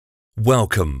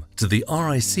Welcome to the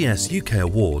RICS UK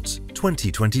Awards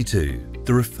 2022.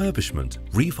 The Refurbishment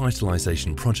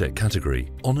Revitalisation Project category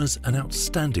honours an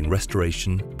outstanding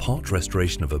part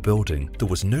restoration of a building that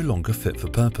was no longer fit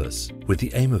for purpose, with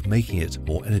the aim of making it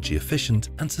more energy efficient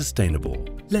and sustainable.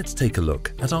 Let's take a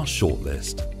look at our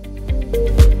shortlist.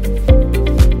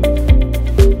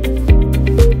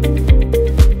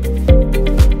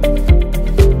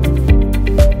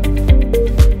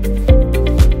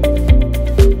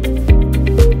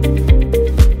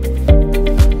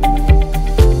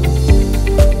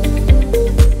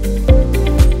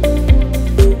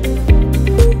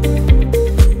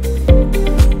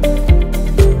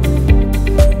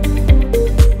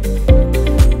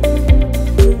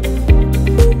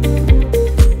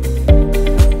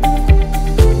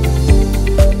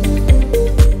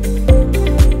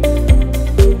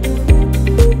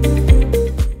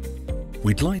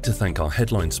 We'd like to thank our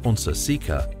headline sponsor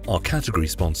Sika, our category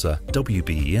sponsor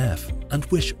WBEF, and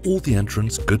wish all the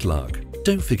entrants good luck.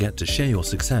 Don't forget to share your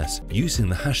success using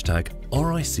the hashtag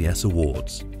RICS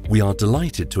Awards. We are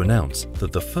delighted to announce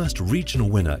that the first regional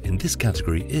winner in this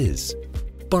category is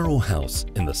Borough House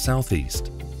in the South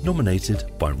East,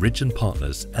 nominated by Ridge &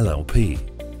 Partners LLP.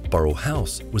 Borough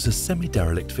House was a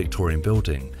semi-derelict Victorian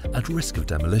building at risk of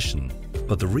demolition,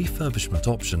 but the refurbishment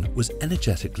option was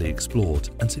energetically explored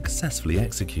and successfully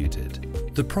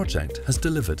executed. The project has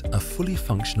delivered a fully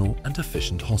functional and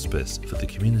efficient hospice for the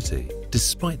community,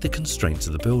 despite the constraints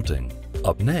of the building.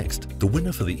 Up next, the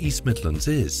winner for the East Midlands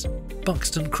is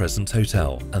Buxton Crescent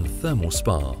Hotel and Thermal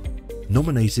Spa,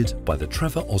 nominated by the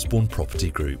Trevor Osborne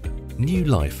Property Group. New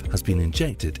life has been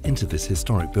injected into this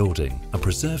historic building and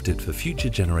preserved it for future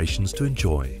generations to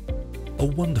enjoy. A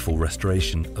wonderful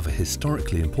restoration of a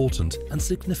historically important and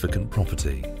significant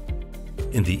property.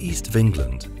 In the East of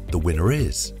England, the winner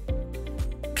is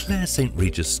Clare St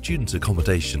Regis Student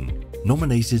Accommodation,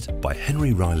 nominated by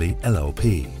Henry Riley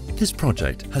LLP. This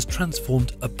project has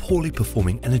transformed a poorly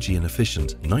performing energy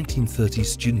inefficient 1930s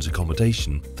student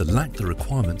accommodation that lacked the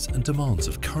requirements and demands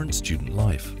of current student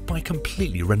life by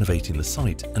completely renovating the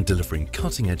site and delivering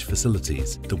cutting-edge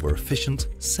facilities that were efficient,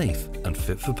 safe and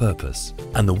fit for purpose.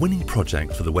 And the winning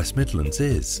project for the West Midlands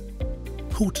is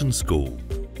Halton School,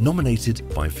 nominated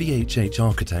by VHH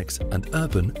Architects and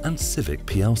Urban and Civic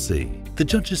plc. The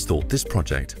judges thought this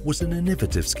project was an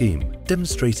innovative scheme,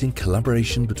 demonstrating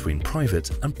collaboration between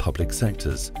private and public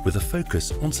sectors with a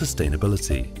focus on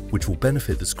sustainability, which will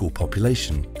benefit the school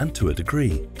population and, to a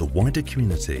degree, the wider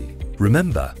community.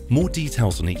 Remember, more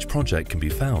details on each project can be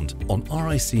found on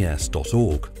rics.org/UK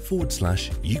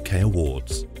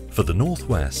Awards. For the North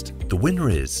West, the winner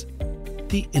is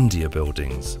the India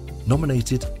Buildings,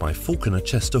 nominated by Falconer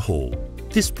Chester Hall.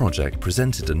 This project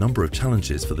presented a number of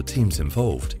challenges for the teams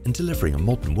involved in delivering a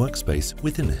modern workspace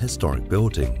within a historic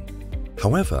building.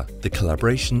 However, the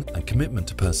collaboration and commitment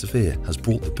to persevere has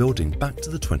brought the building back to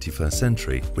the 21st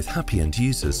century with happy end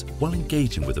users while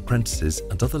engaging with apprentices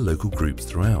and other local groups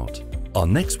throughout. Our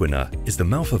next winner is the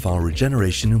Malfavar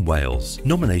Regeneration in Wales,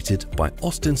 nominated by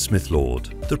Austin Smith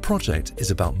Lord. The project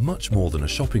is about much more than a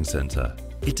shopping centre.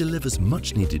 It delivers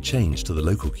much needed change to the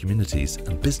local communities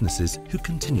and businesses who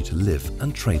continue to live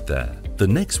and trade there. The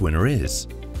next winner is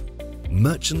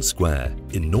Merchant Square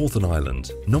in Northern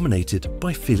Ireland, nominated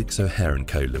by Felix O'Hare &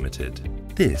 Co Limited.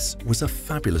 This was a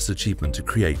fabulous achievement to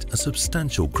create a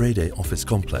substantial Grade A office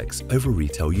complex over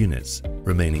retail units,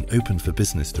 remaining open for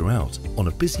business throughout on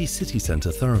a busy city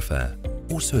centre thoroughfare,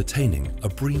 also attaining a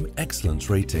BREEAM Excellence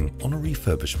rating on a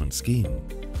refurbishment scheme.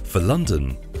 For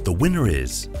London, the winner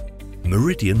is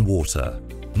Meridian Water,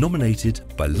 nominated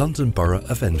by London Borough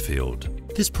of Enfield.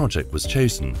 This project was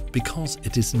chosen because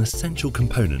it is an essential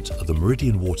component of the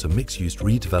Meridian Water mixed-use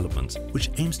redevelopment,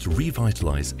 which aims to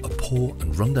revitalise a poor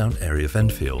and rundown area of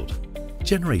Enfield.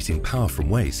 Generating power from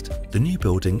waste, the new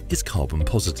building is carbon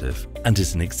positive and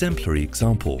is an exemplary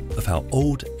example of how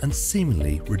old and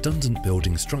seemingly redundant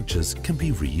building structures can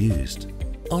be reused.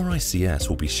 RICS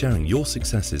will be sharing your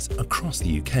successes across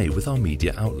the UK with our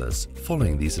media outlets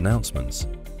following these announcements.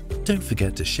 Don't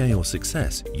forget to share your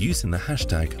success using the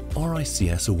hashtag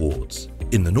RICS Awards.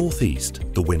 In the North East,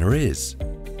 the winner is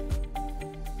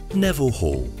Neville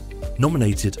Hall,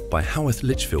 nominated by Howarth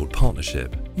Lichfield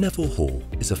Partnership. Neville Hall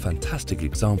is a fantastic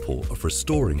example of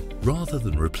restoring rather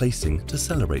than replacing to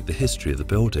celebrate the history of the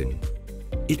building.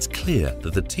 It's clear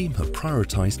that the team have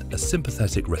prioritised a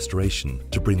sympathetic restoration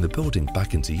to bring the building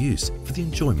back into use for the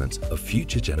enjoyment of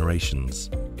future generations.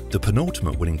 The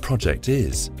penultimate winning project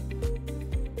is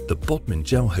the Bodmin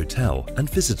Gel Hotel and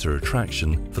Visitor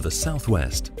Attraction for the South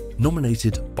West,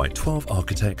 nominated by 12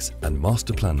 architects and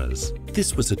master planners.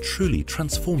 This was a truly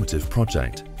transformative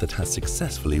project that has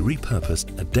successfully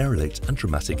repurposed a derelict and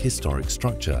dramatic historic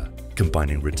structure,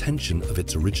 combining retention of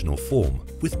its original form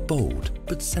with bold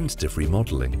but sensitive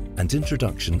remodelling and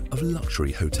introduction of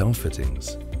luxury hotel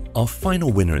fittings. Our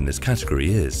final winner in this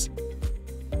category is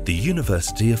the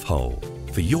University of Hull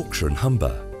for Yorkshire and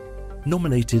Humber,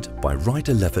 nominated by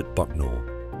Ryder Levitt Bucknell.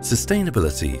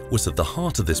 Sustainability was at the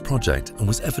heart of this project and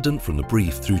was evident from the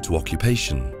brief through to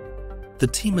occupation. The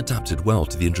team adapted well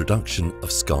to the introduction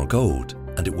of Scar Gold,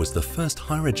 and it was the first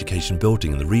higher education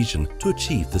building in the region to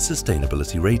achieve the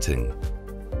sustainability rating.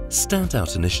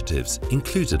 Standout initiatives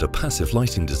included a passive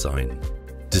lighting design,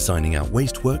 designing out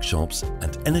waste workshops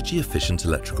and energy-efficient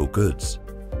electrical goods.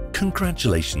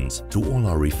 Congratulations to all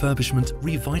our Refurbishment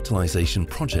Revitalisation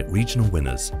Project regional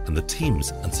winners and the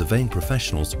teams and surveying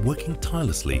professionals working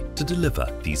tirelessly to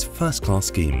deliver these first-class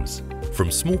schemes. From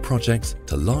small projects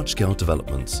to large-scale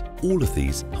developments, all of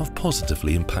these have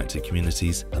positively impacted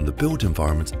communities and the build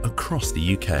environment across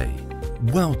the UK.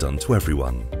 Well done to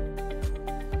everyone.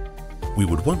 We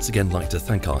would once again like to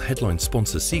thank our headline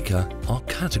sponsor Sika, our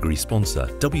category sponsor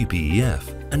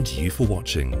WBEF, and you for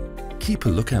watching. Keep a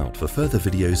lookout for further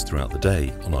videos throughout the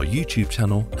day on our YouTube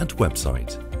channel and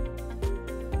website.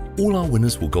 All our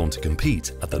winners will go on to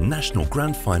compete at the National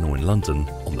Grand Final in London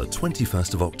on the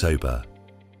 21st of October.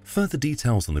 Further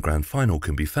details on the Grand Final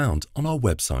can be found on our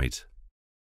website.